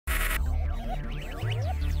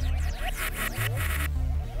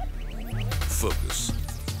Focus.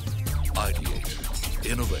 Ideate.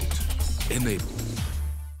 Innovate. Enable.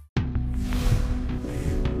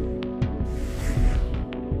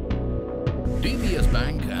 DBS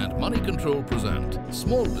Bank and Moneycontrol present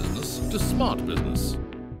Small Business to Smart Business.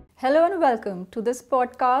 Hello and welcome to this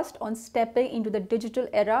podcast on stepping into the digital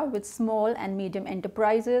era with small and medium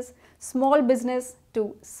enterprises, small business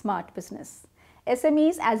to smart business.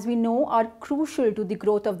 SMEs, as we know, are crucial to the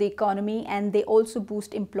growth of the economy and they also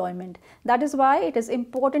boost employment. That is why it is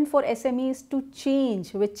important for SMEs to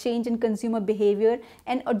change with change in consumer behavior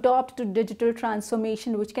and adopt to digital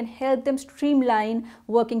transformation, which can help them streamline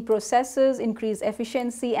working processes, increase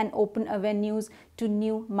efficiency, and open avenues to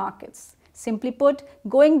new markets. Simply put,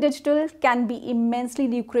 going digital can be immensely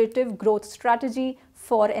lucrative growth strategy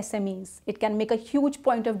for SMEs. It can make a huge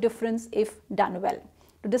point of difference if done well.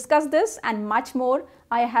 To discuss this and much more,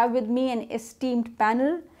 I have with me an esteemed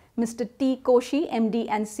panel, Mr. T. Koshi, MD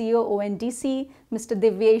and CEO ONDC, Mr.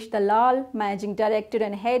 Devesh Dalal, Managing Director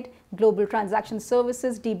and Head, Global Transaction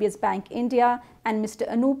Services, DBS Bank India, and Mr.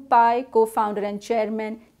 Anup Pai, Co-founder and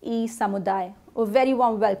Chairman, E-Samudai. A very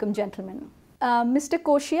warm welcome, gentlemen. Mr.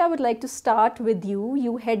 Koshi, I would like to start with you.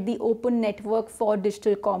 You head the Open Network for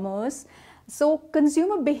Digital Commerce. So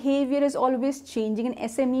consumer behavior is always changing and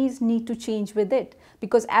SMEs need to change with it.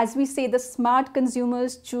 Because as we say, the smart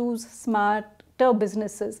consumers choose smarter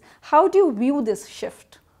businesses. How do you view this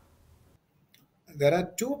shift? There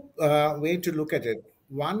are two ways to look at it.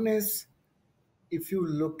 One is if you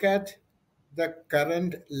look at the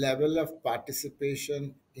current level of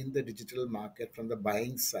participation in the digital market from the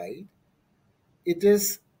buying side, it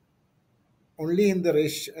is only in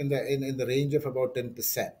the range of about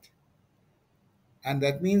 10%. And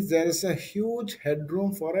that means there is a huge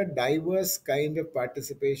headroom for a diverse kind of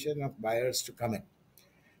participation of buyers to come in.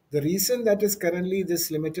 The reason that is currently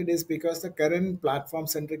this limited is because the current platform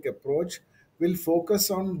centric approach will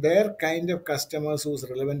focus on their kind of customers who's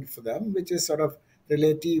relevant for them, which is sort of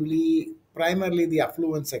relatively primarily the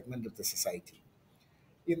affluent segment of the society.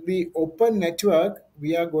 In the open network,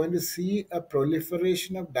 we are going to see a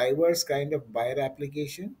proliferation of diverse kind of buyer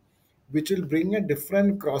application, which will bring a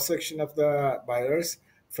different cross section of the buyers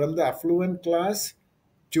from the affluent class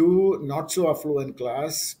to not so affluent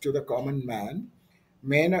class to the common man.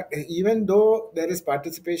 May not, even though there is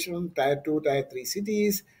participation in tier 2, tier 3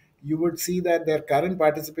 cities, you would see that their current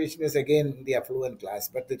participation is again in the affluent class,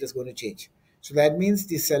 but it is going to change. So that means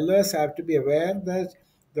the sellers have to be aware that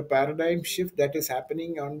the paradigm shift that is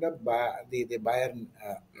happening on the buyer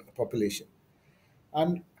population.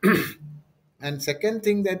 And and second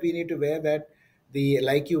thing that we need to wear that the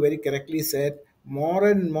like you very correctly said, more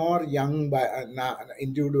and more young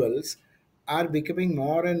individuals are becoming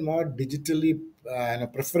more and more digitally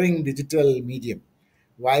preferring digital medium.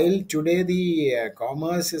 While today the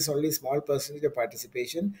commerce is only small percentage of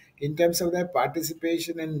participation, in terms of their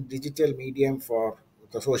participation in digital medium for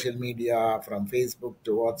the social media, from Facebook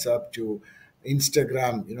to WhatsApp to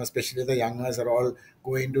Instagram, especially the youngers are all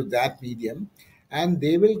going to that medium, and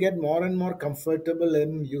they will get more and more comfortable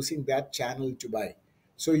in using that channel to buy.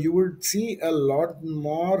 So you would see a lot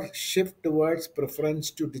more shift towards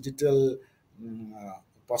preference to digital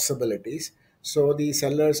possibilities. So the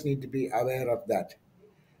sellers need to be aware of that.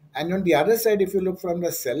 And on the other side, if you look from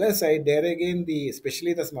the seller side, there again,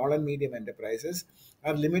 especially the small and medium enterprises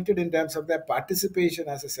are limited in terms of their participation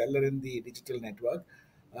as a seller in the digital network,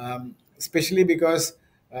 especially because,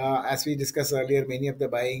 as we discussed earlier, many of the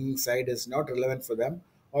buying side is not relevant for them,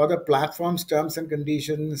 or the platform's terms and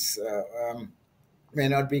conditions may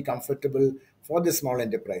not be comfortable for the small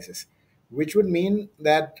enterprises, which would mean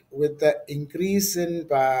that with the increase in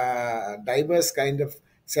diverse kind of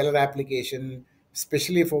seller application,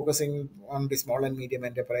 especially focusing on the small and medium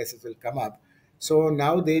enterprises will come up. So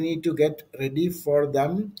now they need to get ready for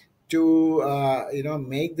them to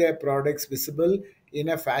make their products visible in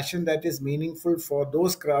a fashion that is meaningful for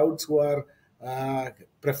those crowds who are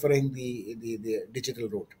preferring the digital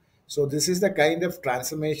route. So this is the kind of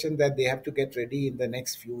transformation that they have to get ready in the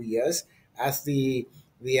next few years as the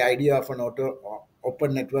idea of an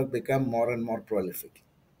open network become more and more prolific.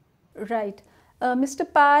 Right.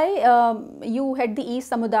 Mr. Pai, you head the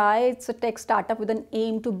E-Samudai. It's a tech startup with an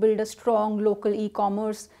aim to build a strong local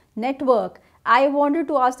e-commerce network. I wanted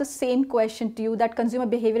to ask the same question to you, that consumer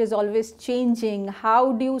behavior is always changing.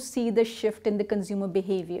 How do you see the shift in the consumer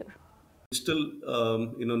behavior? Digital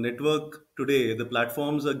network today, the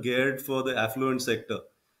platforms are geared for the affluent sector,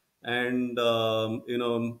 and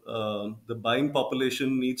the buying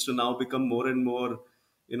population needs to now become more and more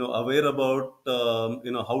aware about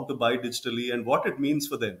how to buy digitally and what it means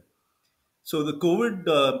for them. So the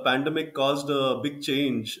COVID pandemic caused a big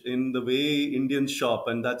change in the way Indians shop,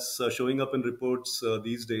 and that's showing up in reports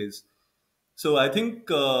these days. So I think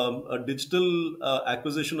a digital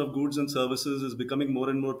acquisition of goods and services is becoming more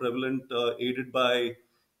and more prevalent, aided by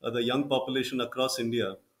the young population across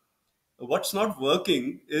India. What's not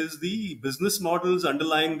working is the business models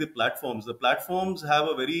underlying the platforms. The platforms have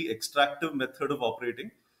a very extractive method of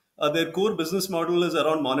operating. Their core business model is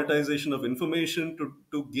around monetization of information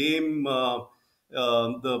to game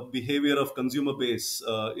the behavior of consumer base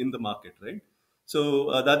in the market, right?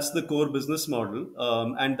 So that's the core business model,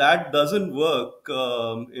 and that doesn't work,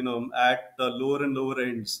 at lower and lower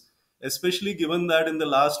ends, especially given that in the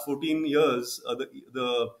last 14 years,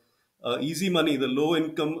 the easy money, the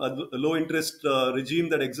low interest regime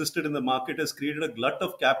that existed in the market has created a glut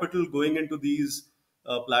of capital going into these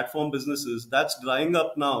platform businesses. That's drying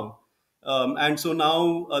up now. And so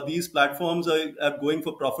now these platforms are going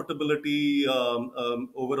for profitability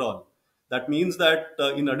overall. That means that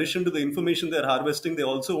in addition to the information they're harvesting, they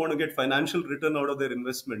also want to get financial return out of their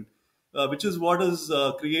investment, which is what is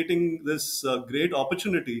creating this great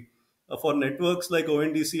opportunity for networks like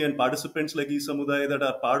ONDC and participants like eSamudai that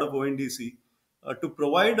are part of ONDC to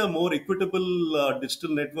provide a more equitable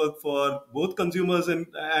digital network for both consumers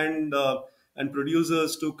and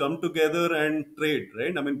producers to come together and trade,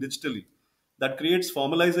 right? I mean, digitally. That creates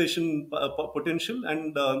formalization potential,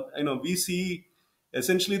 and we see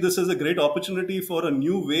essentially this is a great opportunity for a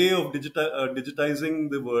new way of digitizing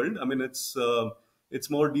the world. I mean, it's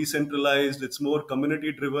more decentralized, it's more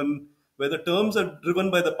community driven, where the terms are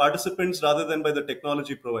driven by the participants rather than by the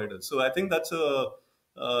technology providers. So I think that's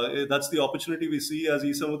the opportunity we see as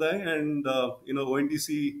eSamudai, and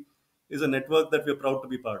ONDC is a network that we're proud to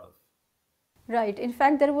be part of. Right. In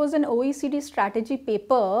fact, there was an OECD strategy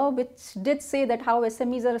paper which did say that how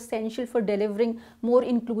SMEs are essential for delivering more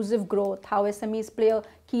inclusive growth, how SMEs play a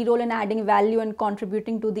key role in adding value and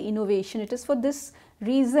contributing to the innovation. It is for this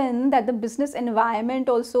reason that the business environment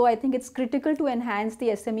also, I think it's critical to enhance the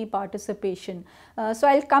SME participation. So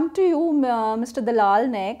I'll come to you, Mr. Dalal,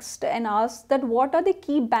 next and ask that what are the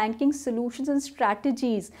key banking solutions and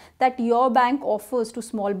strategies that your bank offers to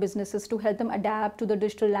small businesses to help them adapt to the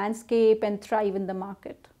digital landscape and thrive in the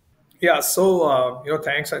market? Yeah, so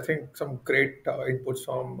thanks. I think some great inputs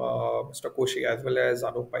from Mr. Koshi as well as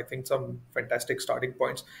Anup. I think some fantastic starting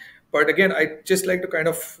points. But again, I just like to kind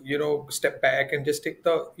of step back and just take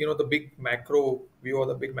the big macro view or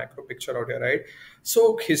the big macro picture out here, right?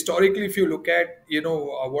 So historically, if you look at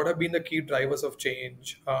what have been the key drivers of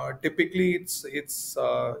change, typically it's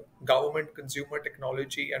government, consumer,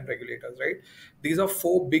 technology, and regulators, right? These are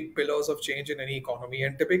four big pillars of change in any economy,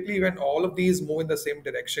 and typically when all of these move in the same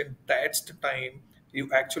direction, that's the time you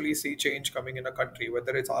actually see change coming in a country,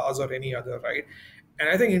 whether it's ours or any other, right? And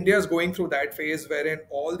I think India is going through that phase wherein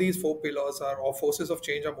all these four pillars are or forces of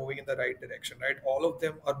change are moving in the right direction, right? All of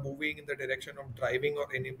them are moving in the direction of driving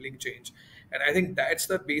or enabling change. And I think that's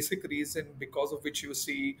the basic reason because of which you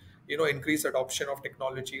see, increased adoption of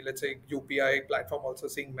technology. Let's say UPI platform also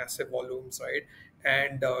seeing massive volumes, right?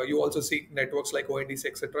 And you also see networks like ONDC,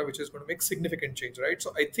 etc., which is going to make significant change, right?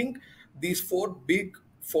 So I think these four big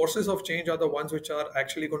forces of change are the ones which are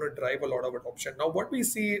actually going to drive a lot of adoption. Now, what we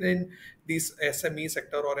see in these SME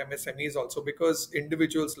sector or MSMEs also, because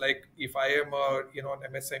individuals, like if I am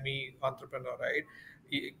an MSME entrepreneur, right?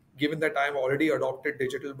 Given that I'm already adopted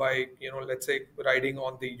digital by let's say riding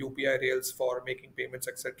on the UPI rails for making payments,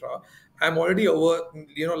 etc., I'm already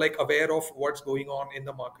aware of what's going on in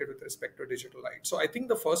the market with respect to digital, right? So I think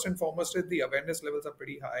the first and foremost is the awareness levels are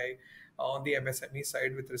pretty high on the MSME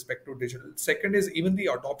side with respect to digital. Second is even the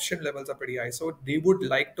adoption levels are pretty high, so they would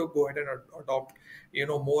like to go ahead and adopt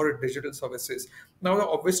more digital services. Now the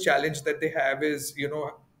obvious challenge that they have is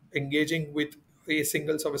engaging with a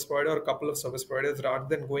single service provider or a couple of service providers rather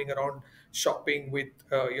than going around shopping with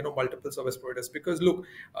multiple service providers. Because look,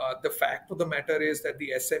 the fact of the matter is that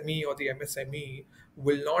the SME or the MSME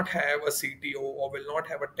will not have a CTO or will not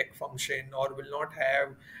have a tech function or will not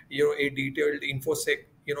have a detailed infosec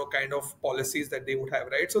kind of policies that they would have,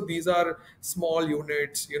 right? So these are small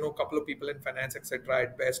units, couple of people in finance, etc.,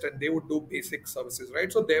 at best, and they would do basic services,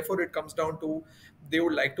 right? So therefore it comes down to they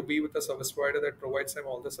would like to be with a service provider that provides them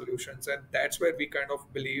all the solutions, and that's where we kind of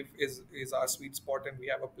believe is our sweet spot and we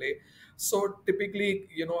have a play. So typically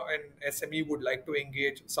an SME would like to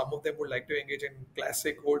engage, some of them would like to engage in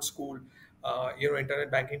classic old school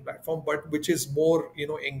internet banking platform, but which is more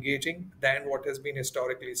engaging than what has been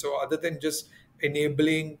historically. So other than just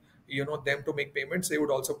enabling them to make payments, they would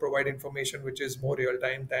also provide information which is more real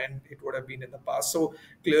time than it would have been in the past. So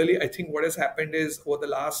clearly I think what has happened is over the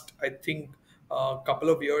last, I think couple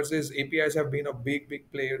of years is APIs have been a big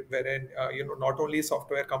player, wherein not only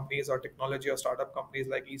software companies or technology or startup companies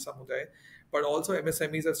like eSamudaya, but also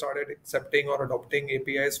MSMEs have started accepting or adopting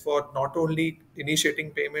APIs for not only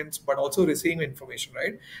initiating payments but also receiving information,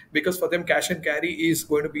 right? Because for them, cash and carry is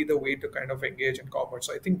going to be the way to kind of engage in commerce.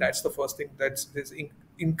 So I think that's the first thing that's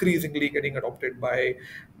increasingly getting adopted by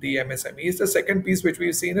the MSMEs. The second piece which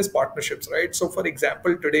we've seen is partnerships, right? So for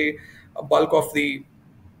example, today a bulk of the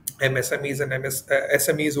MSMEs and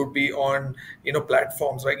SMEs would be on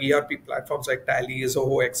platforms like ERP platforms like Tally,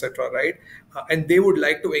 Zoho, etc. Right, and they would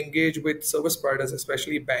like to engage with service providers,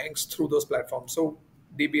 especially banks, through those platforms. So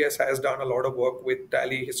DBS has done a lot of work with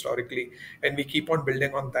Tally historically, and we keep on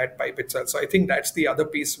building on that pipe itself. So I think that's the other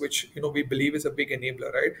piece which we believe is a big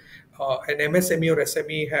enabler, right? An MSME or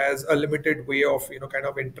SME has a limited way of kind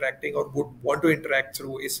of interacting or would want to interact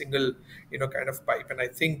through a single kind of pipe, and I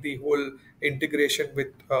think the whole integration with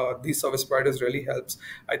these service providers really helps.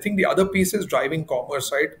 I think the other piece is driving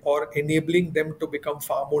commerce, right, or enabling them to become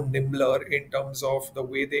far more nimbler in terms of the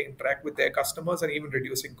way they interact with their customers and even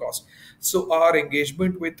reducing cost. So our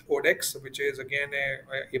engagement with Odex, which is again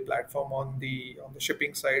a platform on the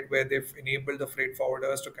shipping side, where they've enabled the freight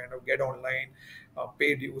forwarders to kind of get online,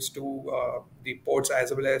 pay dues to the ports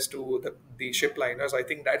as well as to the ship liners. I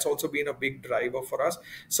think that's also been a big driver for us.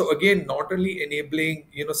 So again, not only enabling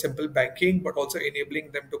simple banking, but also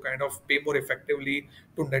enabling them to kind of pay more effectively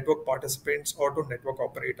to network participants or to network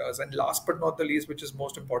operators. And last but not the least, which is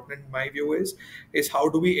most important in my view, is how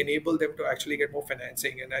do we enable them to actually get more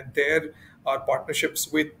financing? And there, our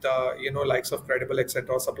partnerships with likes of Credible,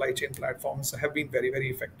 etc., supply chain platforms have been very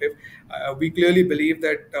effective. We clearly believe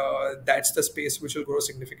that that's the space which will grow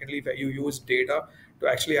significantly, where you use data to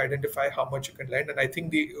actually identify how much you can lend. And I think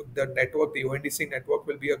the network, the ONDC network,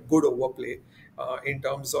 will be a good overplay in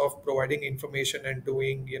terms of providing information and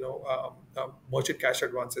doing merchant cash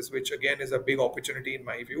advances, which again is a big opportunity in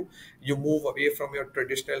my view. You move away from your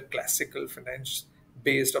traditional classical finance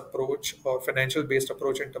based approach or financial based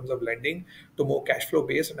approach in terms of lending to more cash flow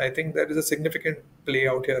based, and I think there is a significant play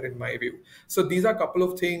out here in my view. So these are a couple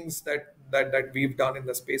of things that we've done in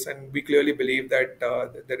the space, and we clearly believe that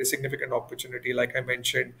there is significant opportunity. Like I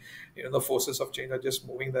mentioned, the forces of change are just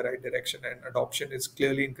moving the right direction, and adoption is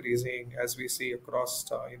clearly increasing as we see across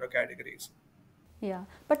categories. Yeah,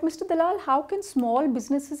 but Mr. Dalal, how can small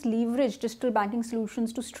businesses leverage digital banking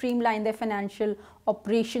solutions to streamline their financial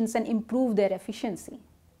operations and improve their efficiency?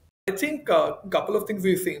 I think a couple of things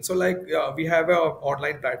we've seen. So we have an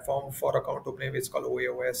online platform for account opening, which is called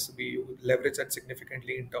OAOS. We leverage that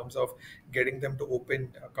significantly in terms of getting them to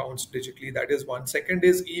open accounts digitally. That is one. Second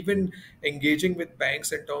is even engaging with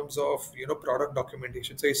banks in terms of product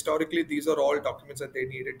documentation. So historically, these are all documents that they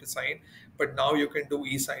needed to sign, but now you can do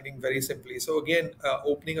e-signing very simply. So again,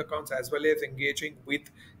 opening accounts as well as engaging with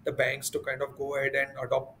the banks to kind of go ahead and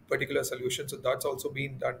adopt particular solutions. So that's also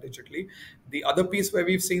being done digitally. The other piece where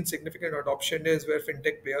we've seen significant adoption is where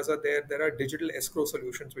fintech players are there. There are digital escrow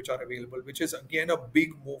solutions which are available, which is again a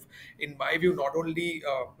big move. In my view, not only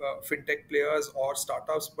fintech players or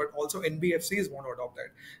startups, but also NBFCs want to adopt that.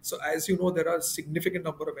 So as you know, there are a significant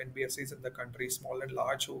number of NBFCs in the country, small and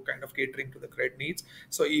large, who kind of catering to the credit needs.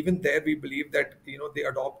 So even there, we believe that they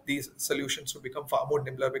adopt these solutions to become far more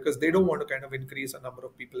nimbler, because they don't want to kind of increase the number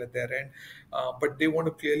of people at their end, but they want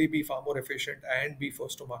to clearly be far more efficient and be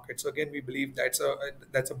first to market. So again, we believe that's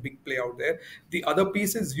a big play out there. The other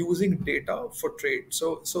piece is using data for trade.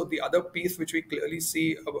 So the other piece which we clearly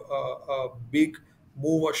see a big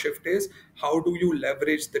move or shift is how do you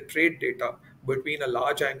leverage the trade data between a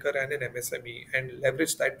large anchor and an MSME, and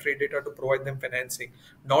leverage that trade data to provide them financing,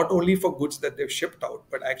 not only for goods that they've shipped out,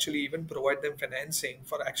 but actually even provide them financing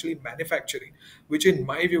for actually manufacturing, which in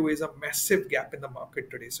my view is a massive gap in the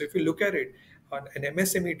market today. So if you look at it, an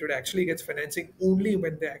MSME today actually gets financing only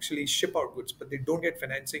when they actually ship out goods, but they don't get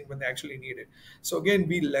financing when they actually need it. So again,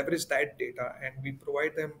 we leverage that data and we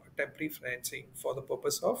provide them temporary financing for the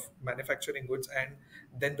purpose of manufacturing goods, and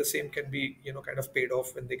then the same can be kind of paid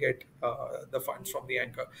off when they get the funds from the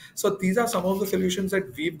anchor. So these are some of the solutions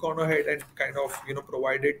that we've gone ahead and kind of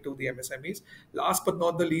provided to the MSMEs. Last but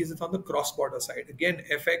not the least, it's on the cross-border side. Again,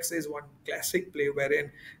 FX is one classic play wherein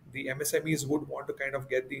the MSMEs would want to kind of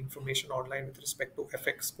get the information online with respect to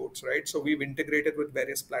FX quotes, right? So we've integrated with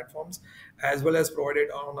various platforms as well as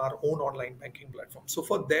provided on our own online banking platform. So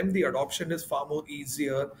for them, the adoption is far more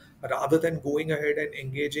easier rather than going ahead and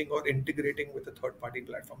engaging or integrating with a third-party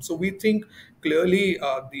platform. So we think clearly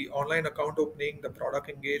the online account opening, the product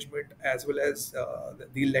engagement, as well as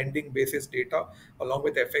the lending basis data, along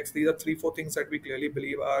with FX, these are 3-4 things that we clearly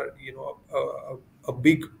believe are a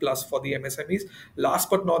big plus for the MSMEs. Last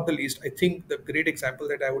but not the least, I think the great example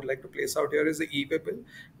that I would like to place out here is the e-way bill.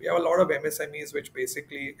 We have a lot of MSMEs which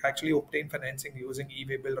basically actually obtain financing using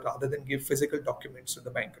e-way bill rather than give physical documents to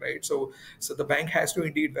the bank, right? So the bank has to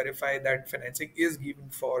indeed verify that financing is given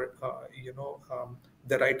for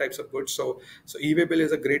the right types of goods. So e-way bill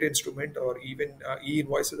is a great instrument, or even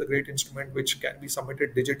e-invoice is a great instrument which can be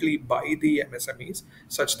submitted digitally by the MSMEs,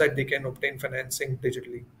 such that they can obtain financing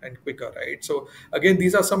digitally and quicker, right? So again,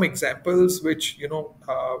 these are some examples which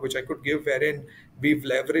which I could give, wherein we've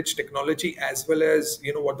leveraged technology as well as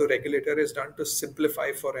what the regulator has done to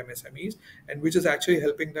simplify for MSMEs, and which is actually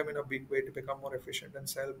helping them in a big way to become more efficient and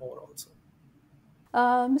sell more also.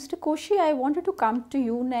 Mr. Koshi, I wanted to come to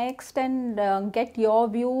you next and get your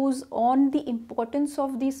views on the importance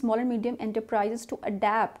of these small and medium enterprises to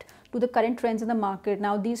adapt to the current trends in the market.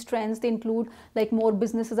 Now, these trends, they include like more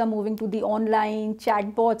businesses are moving to the online,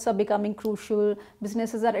 chatbots are becoming crucial,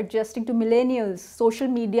 businesses are adjusting to millennials, social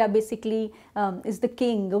media basically is the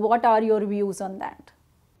king. What are your views on that?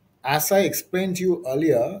 As I explained to you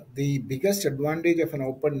earlier, the biggest advantage of an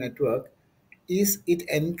open network is it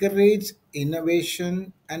encourages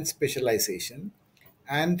innovation and specialization,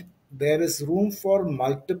 and there is room for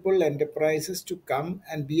multiple enterprises to come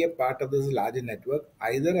and be a part of this larger network,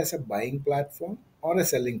 either as a buying platform or a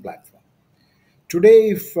selling platform.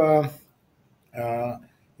 Today, if uh,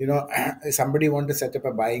 somebody want to set up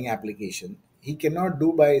a buying application, he cannot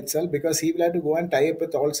do by itself because he will have to go and tie up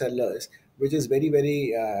with all sellers, which is very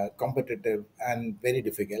very competitive and very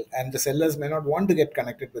difficult, and the sellers may not want to get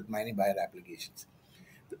connected with many buyer applications.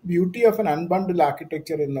 The beauty of an unbundled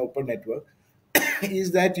architecture in an open network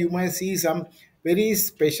is that you might see some very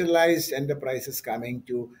specialized enterprises coming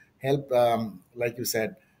to help, like you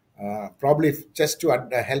said, probably just to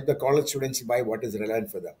help the college students buy what is relevant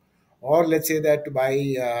for them. Or let's say that to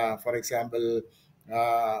buy, for example,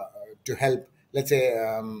 uh, to help, let's say,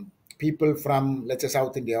 people from, let's say,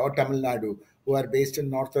 South India or Tamil Nadu who are based in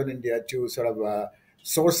Northern India to sort of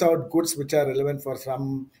source out goods which are relevant for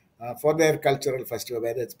some, for their cultural festival,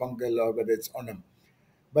 whether it's Pongal or whether it's Onam.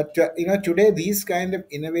 But today these kind of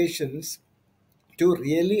innovations to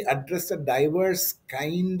really address the diverse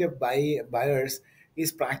kind of buyers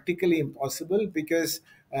is practically impossible because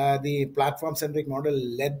the platform centric model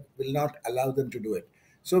led will not allow them to do it.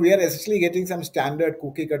 So we are essentially getting some standard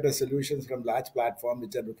cookie cutter solutions from large platforms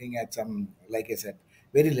which are looking at some, like I said,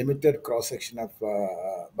 very limited cross section of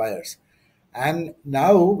buyers. And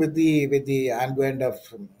now with the advent of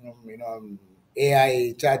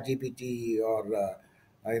AI, Chat GPT,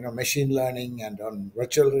 or machine learning and on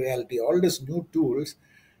virtual reality, all these new tools,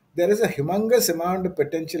 there is a humongous amount of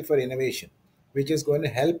potential for innovation, which is going to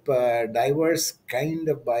help diverse kind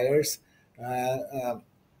of buyers uh, uh,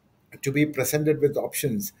 to be presented with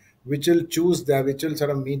options which will sort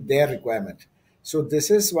of meet their requirement. So this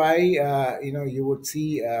is why you would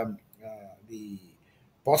see the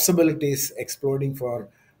possibilities exploding for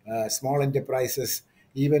small enterprises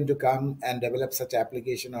even to come and develop such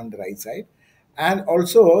application on the right side. And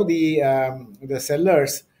also the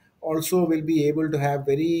sellers also will be able to have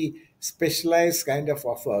very specialized kind of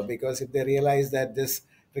offer, because if they realize that this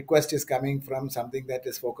request is coming from something that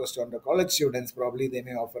is focused on the college students, probably they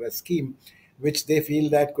may offer a scheme which they feel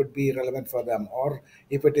that could be relevant for them. Or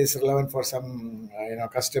if it is relevant for some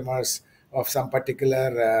customers of some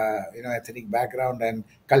particular ethnic background and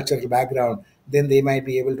cultural background, then they might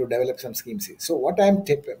be able to develop some schemes. So what I'm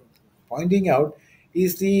pointing out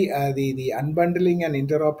is the unbundling and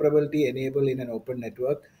interoperability enabled in an open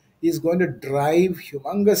network is going to drive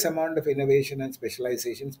humongous amount of innovation and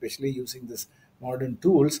specialization, especially using this modern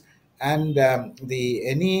tools. And the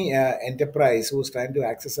any enterprise who's trying to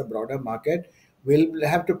access a broader market will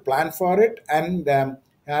have to plan for it and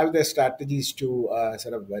have their strategies to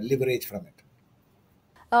sort of leverage from it.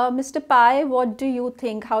 Mr. Pai, what do you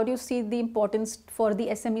think? How do you see the importance for the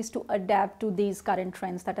SMEs to adapt to these current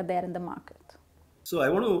trends that are there in the market? So I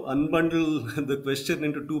want to unbundle the question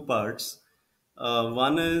into two parts.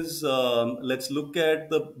 One is, let's look at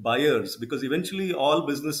the buyers, because eventually all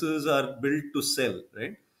businesses are built to sell,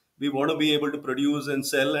 right? We want to be able to produce and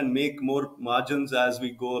sell and make more margins as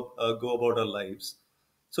we go about our lives.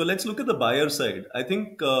 So let's look at the buyer side. I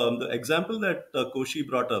think the example that Koshi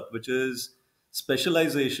brought up, which is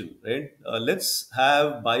specialization, right? Let's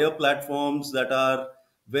have buyer platforms that are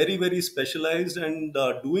very, very specialized and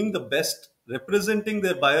doing the best, representing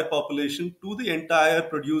their buyer population to the entire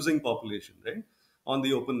producing population, right? On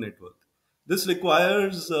the open network. This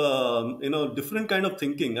requires, different kind of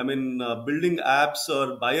thinking. I mean, building apps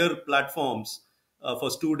or buyer platforms for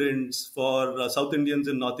students, for South Indians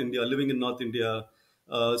in North India, living in North India,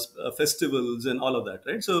 festivals and all of that,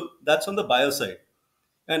 right? So that's on the buyer side.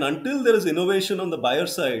 And until there is innovation on the buyer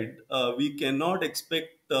side, we cannot expect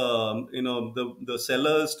the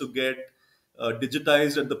sellers to get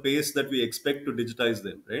digitized at the pace that we expect to digitize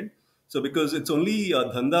them, right? So because it's only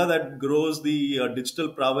dhanda that grows the digital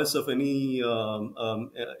prowess of any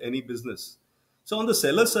business. So on the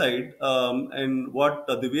seller side, and what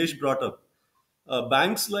Divyesh brought up,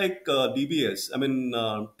 banks like DBS, I mean,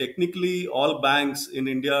 technically all banks in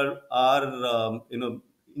India are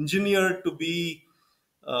engineered to be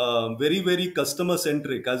very, very customer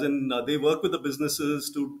centric, as in they work with the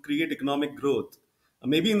businesses to create economic growth.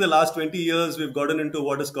 Maybe in the last 20 years, we've gotten into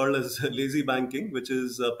what is called as lazy banking, which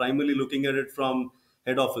is primarily looking at it from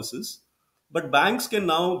head offices. But banks and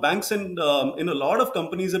in a lot of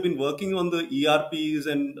companies have been working on the ERPs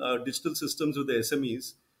and digital systems with the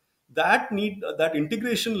SMEs. That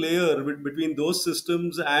integration layer between those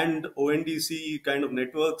systems and ONDC kind of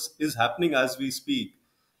networks is happening as we speak.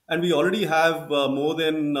 And we already have more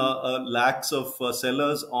than lakhs of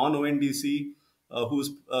sellers on ONDC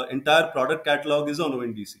whose entire product catalog is on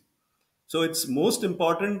ONDC. So it's most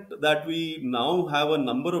important that we now have a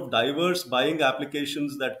number of diverse buying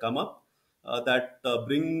applications that come up that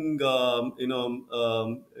bring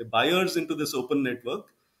buyers into this open network.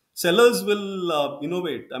 Sellers will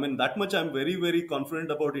innovate. I mean, that much I'm very, very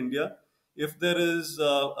confident about India. If there is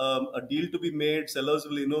a deal to be made, sellers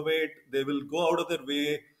will innovate. They will go out of their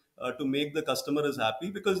way to make the customer is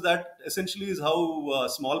happy, because that essentially is how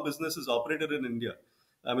small businesses operated in India.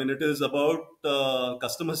 I mean, it is about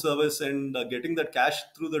customer service and getting that cash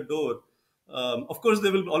through the door. Of course,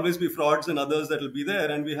 there will always be frauds and others that will be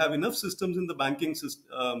there, and we have enough systems in the banking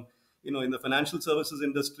system, in the financial services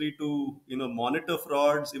industry to monitor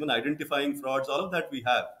frauds, even identifying frauds. All of that we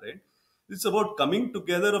have, right? It's about coming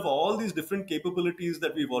together of all these different capabilities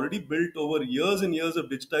that we've already built over years and years of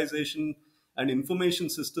digitization and information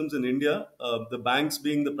systems in India. The banks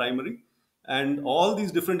being the primary, and all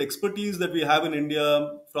these different expertise that we have in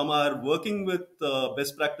India from our working with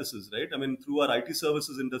best practices, right? I mean, through our IT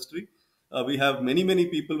services industry, we have many, many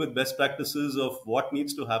people with best practices of what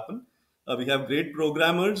needs to happen. We have great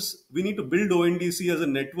programmers. We need to build ONDC as a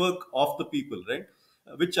network of the people, right?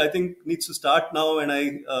 Which I think needs to start now. And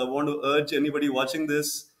I want to urge anybody watching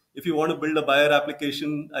this, if you want to build a buyer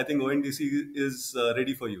application, I think ONDC is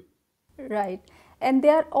ready for you. Right. And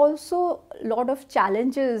there are also a lot of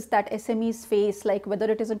challenges that SMEs face, like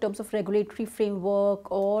whether it is in terms of regulatory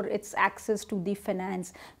framework or its access to the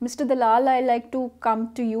finance. Mr. Dalal, I'd like to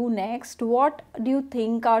come to you next. What do you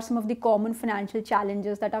think are some of the common financial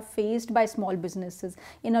challenges that are faced by small businesses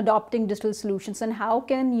in adopting digital solutions, and how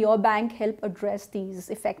can your bank help address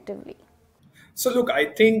these effectively? So look, I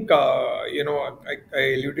think I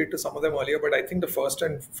alluded to some of them earlier, but I think the first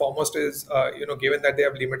and foremost is given that they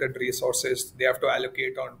have limited resources, they have to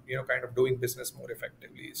allocate on kind of doing business more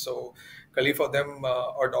effectively. So, clearly for them,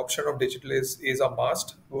 adoption of digital is a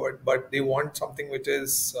must, but they want something which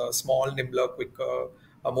is small, nimbler, quicker,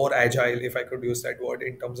 more agile, if I could use that word,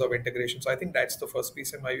 in terms of integration. So I think that's the first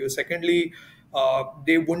piece in my view. Secondly,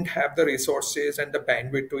 they wouldn't have the resources and the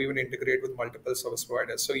bandwidth to even integrate with multiple service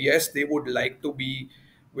providers. So yes, they would like to be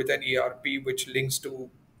with an ERP which links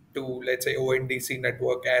to let's say ONDC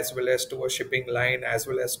network, as well as to a shipping line, as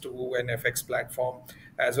well as to an FX platform,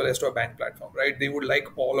 as well as to a bank platform, right? They would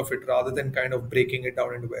like all of it rather than kind of breaking it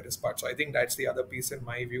down into various parts. So I think that's the other piece in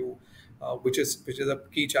my view, which is a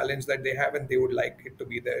key challenge that they have, and they would like it to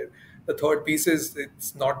be there. The third piece is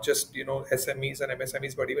it's not just SMEs and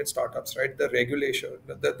MSMEs, but even startups, right? The regulation,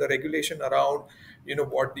 the regulation around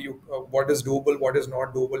what is doable, what is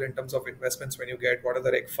not doable in terms of investments when you get, what are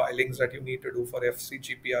the reg filings that you need to do for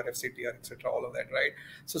FCGPR, FCTR, etc. All of that, right?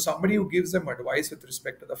 So somebody who gives them advice with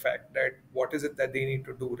respect to the fact that what is it that they need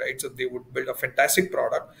to do, right? So they would build a fantastic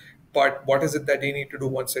product, but what is it that they need to do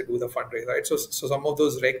once they do the fundraise, right? So some of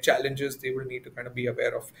those reg challenges they will need to kind of be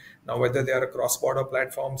aware of. Now, whether they are a cross-border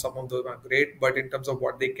platform, some of those are great, but in terms of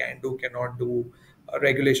what they can do, cannot do,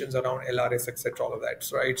 regulations around LRS, etc., all of that,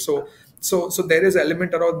 right? So there is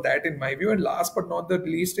element around that in my view. And last but not the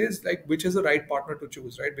least is like, which is the right partner to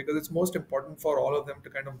choose, right? Because it's most important for all of them to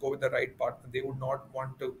kind of go with the right partner. They would not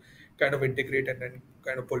want to kind of integrate and then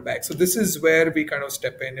kind of pull back. So this is where we kind of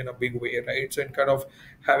step in a big way, right? So in kind of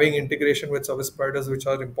having integration with service providers which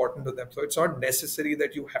are important to them. So it's not necessary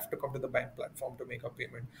that you have to come to the bank platform to make a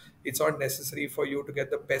payment. It's not necessary for you to get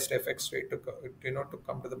the best FX rate to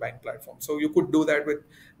come to the bank platform. So you could do that with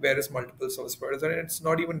various multiple service providers, and it's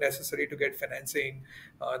not even necessary to get financing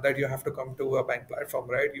that you have to come to a bank platform,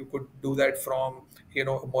 right? You could do that from a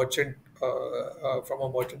merchant from a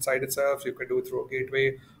merchant side itself. You can do it through a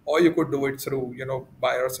gateway, or you could do it through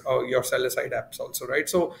buyers or your seller side apps also, right?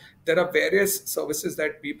 So there are various services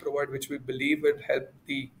that we provide which we believe will help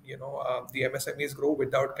the MSMEs grow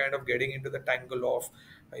without kind of getting into the tangle of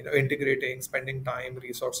integrating, spending time,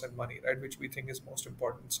 resource, and money, right? Which we think is most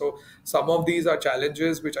important. So some of these are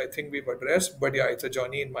challenges which I think we've addressed, but yeah, it's a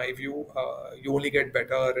journey in my view. You only get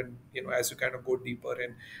better, and as you kind of go deeper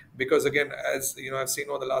in, because again, as I've seen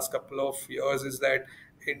over the last couple of years, is that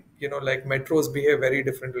like metros behave very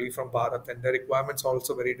differently from Bharat, and their requirements are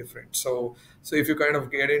also very different. So if you kind of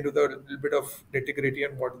get into the little bit of nitty-gritty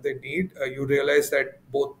and what they need, you realize that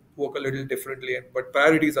both work a little differently, but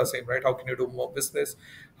priorities are same, right? How can you do more business?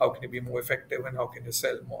 How can you be more effective, and how can you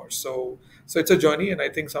sell more? So it's a journey, and I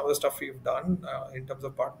think some of the stuff we've done in terms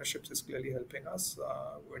of partnerships is clearly helping us.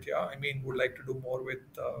 But yeah, I mean, would like to do more with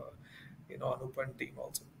Anup and team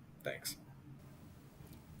also. Thanks.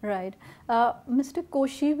 Right. Mr.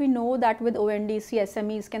 Koshi, we know that with ONDC,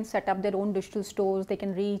 SMEs can set up their own digital stores, they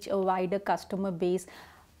can reach a wider customer base.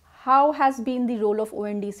 How has been the role of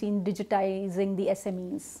ONDC in digitizing the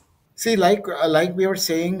SMEs? See, like we were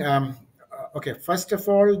saying, okay, first of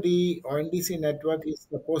all, the ONDC network is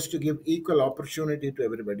supposed to give equal opportunity to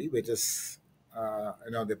everybody, which is,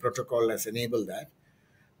 the protocol has enabled that.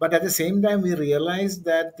 But at the same time, we realized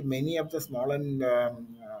that many of the small and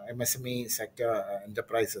MSME sector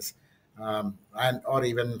enterprises, and or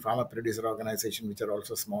even farmer producer organization, which are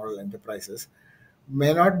also small enterprises,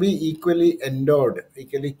 may not be equally endowed,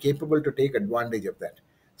 equally capable to take advantage of that.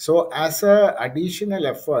 So, as a additional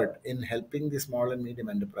effort in helping the small and medium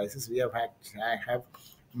enterprises, we have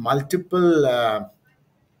multiple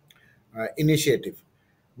initiative.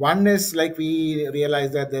 One is like we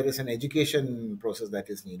realize that there is an education process that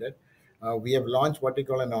is needed. We have launched what we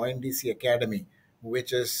call an ONDC Academy,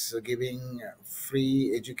 which is giving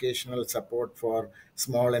free educational support for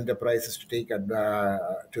small enterprises to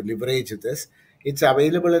to leverage this. It's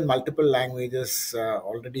available in multiple languages.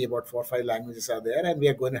 Already about 4 or 5 languages are there, and we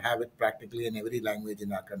are going to have it practically in every language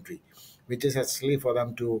in our country, which is actually for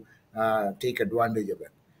them to take advantage of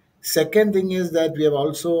it. Second thing is that we have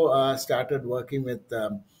also started working with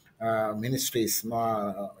ministries,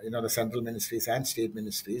 the central ministries and state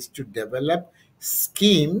ministries, to develop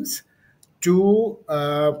schemes to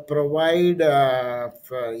provide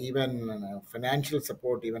for even financial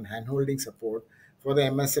support, even handholding support for the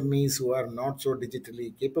MSMEs who are not so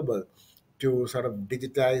digitally capable, to sort of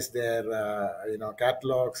digitize their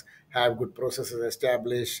catalogs, have good processes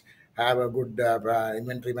established, have a good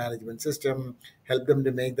inventory management system, help them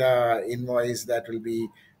to make the invoice that will be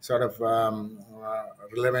sort of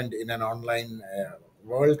relevant in an online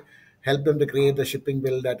world, help them to create the shipping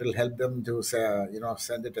bill that will help them to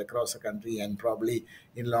send it across the country, and probably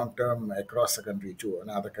in long term across the country too,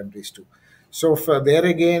 and other countries too. So for there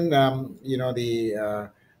again, the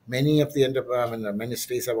many of the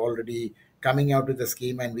ministries have already coming out with the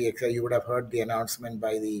scheme, and you would have heard the announcement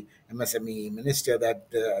by the MSME minister that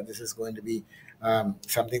this is going to be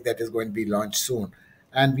something that is going to be launched soon.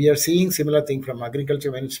 And we are seeing similar thing from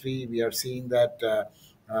agriculture ministry. We are seeing that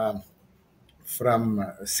from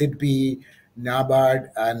SIDBI, NABARD,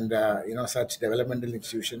 and such developmental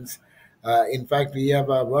institutions. In fact, we have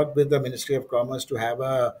worked with the Ministry of Commerce to have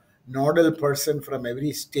a nodal person from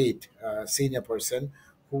every state, senior person,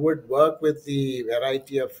 who would work with the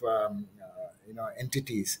variety of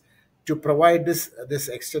entities to provide this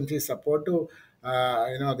extensive support to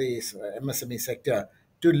the MSME sector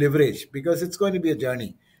to leverage, because it's going to be a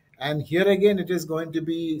journey. And here again, it is going to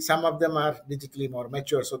be, some of them are digitally more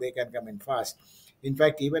mature, so they can come in fast. In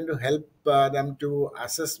fact, even to help them to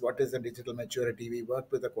assess what is the digital maturity, we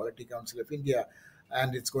work with the Quality Council of India,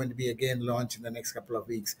 and it's going to be again launched in the next couple of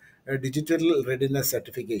weeks, a digital readiness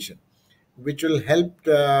certification, which will help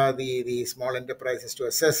the small enterprises to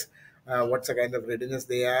assess what's the kind of readiness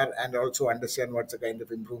they are, and also understand what's the kind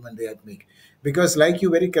of improvement they have to make. Because like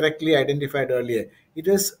you very correctly identified earlier, it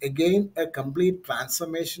is again a complete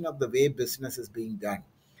transformation of the way business is being done.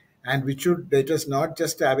 And it is not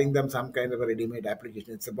just having them some kind of a ready-made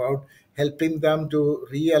application. It's about helping them to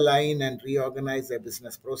realign and reorganize their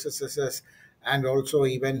business processes, and also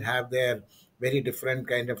even have their very different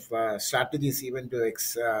kind of strategies, even to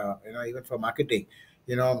even for marketing.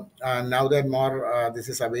 Now that more this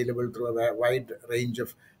is available through a wide range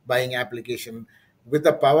of buying application, with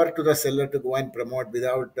the power to the seller to go and promote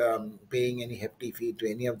without paying any hefty fee to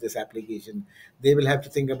any of this application. They will have to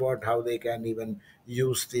think about how they can even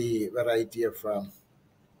use the variety of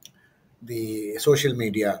the social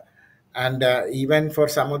media. And even for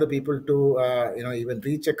some of the people to even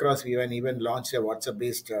reach across, we even launched a WhatsApp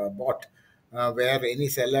based bot where any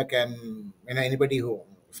seller can, anybody who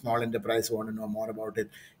small enterprise want to know more about it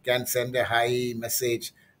can send a hi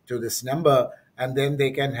message to this number, and then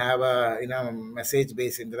they can have a message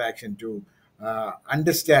based interaction to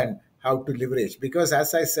understand how to leverage. Because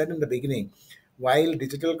as I said in the beginning, while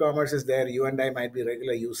digital commerce is there, you and I might be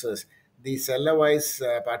regular users. The seller wise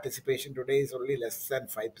participation today is only less than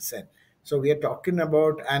 5%. So we are talking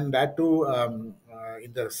about, and that too,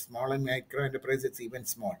 in the small and micro enterprise, it's even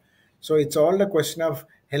small. So it's all a question of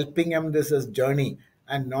helping them this as journey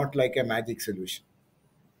and not like a magic solution.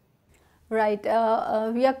 Right.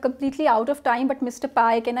 We are completely out of time, but Mr.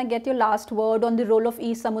 Pai, can I get your last word on the role of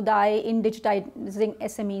e-Samudai in digitizing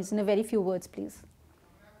SMEs in a very few words, please?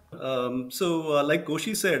 Like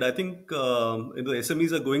Koshi said, I think the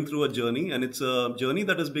SMEs are going through a journey, and it's a journey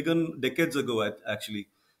that has begun decades ago, actually,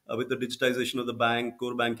 with the digitization of the bank,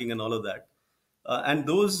 core banking, and all of that. And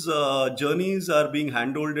those journeys are being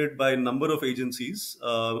handholded by a number of agencies.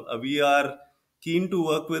 We are keen to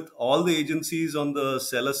work with all the agencies on the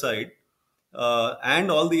seller side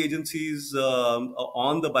and all the agencies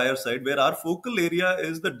on the buyer side, where our focal area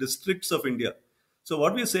is the districts of India. So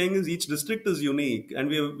what we are saying is each district is unique, and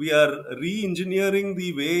we are re-engineering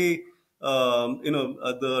the way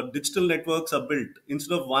the digital networks are built.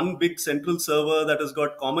 Instead of one big central server that has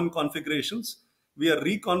got common configurations, we are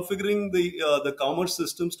reconfiguring the commerce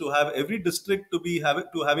systems to have every district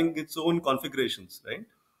to having its own configurations, right?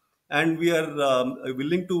 And we are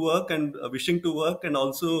willing to work and wishing to work, and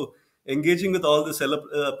also engaging with all the seller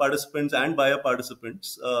participants and buyer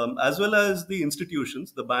participants, as well as the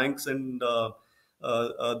institutions, the banks and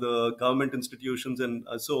the government institutions and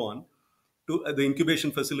so on, to the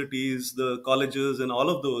incubation facilities, the colleges, and all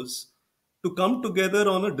of those, to come together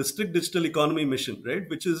on a district digital economy mission, right?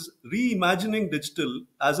 Which is reimagining digital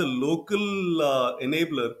as a local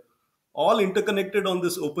enabler, all interconnected on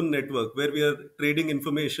this open network where we are trading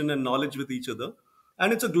information and knowledge with each other.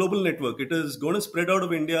 And it's a global network. It is going to spread out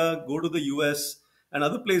of India, go to the US and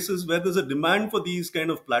other places where there's a demand for these kind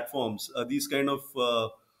of platforms, these kind of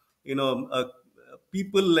you know uh,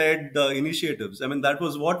 people-led initiatives. I mean, that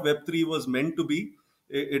was what Web3 was meant to be.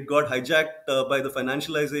 It got hijacked by the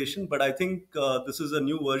financialization, but I think this is a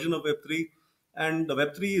new version of Web3, and the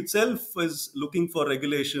Web3 itself is looking for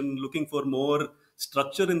regulation, looking for more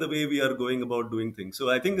structure in the way we are going about doing things. So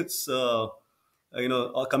I think it's a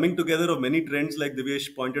coming together of many trends, like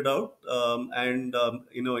Divesh pointed out, and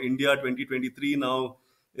India 2023 now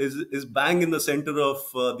is bang in the center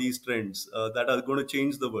of these trends that are going to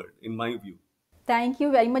change the world, in my view. Thank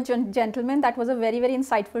you very much, gentlemen. That was a very, very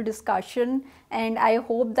insightful discussion. And I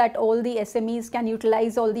hope that all the SMEs can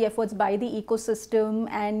utilize all the efforts by the ecosystem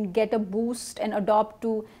and get a boost and adopt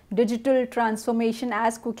to digital transformation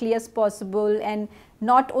as quickly as possible, and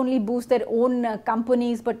not only boost their own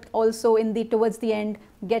companies, but also towards the end,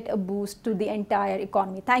 get a boost to the entire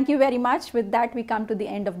economy. Thank you very much. With that, we come to the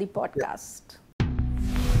end of the podcast.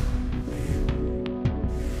 Yeah.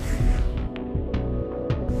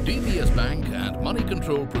 DBS Bank and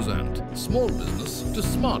Moneycontrol present Small Business to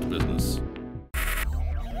Smart Business.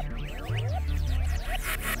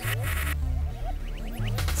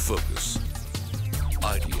 Focus,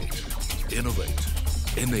 ideate,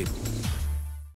 innovate, enable.